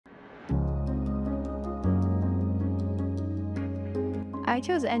I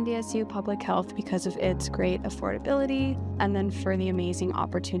chose NDSU Public Health because of its great affordability and then for the amazing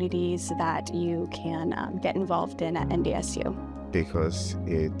opportunities that you can get involved in at NDSU. Because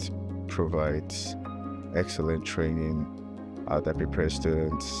it provides excellent training that prepares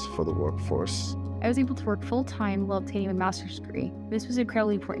students for the workforce. I was able to work full-time while obtaining a master's degree. This was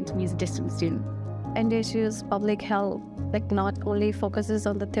incredibly important to me as a distance student. NDSU's public health not only focuses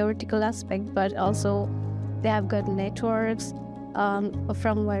on the theoretical aspect, but also they have good networks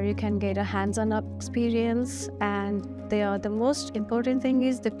from where you can get a hands-on experience. And the most important thing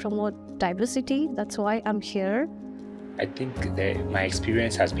is they promote diversity. That's why I'm here. I think that my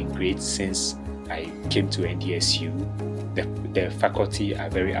experience has been great since I came to NDSU. The faculty are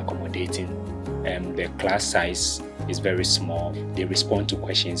very accommodating. The class size is very small. They respond to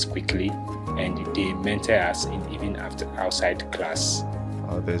questions quickly, and they mentor us even after outside class.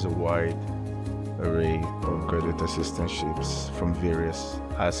 There's a wide array of graduate assistantships from various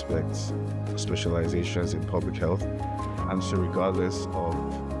aspects, specializations in public health. And so regardless of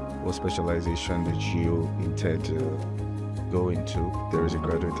what specialization that you intend to go into, there is a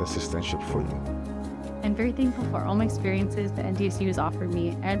graduate assistantship for you. I'm very thankful for all my experiences that NDSU has offered me,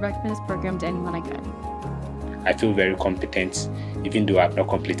 and I'd recommend this program to anyone I could. I feel very competent, even though I've not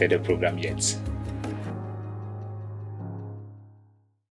completed the program yet.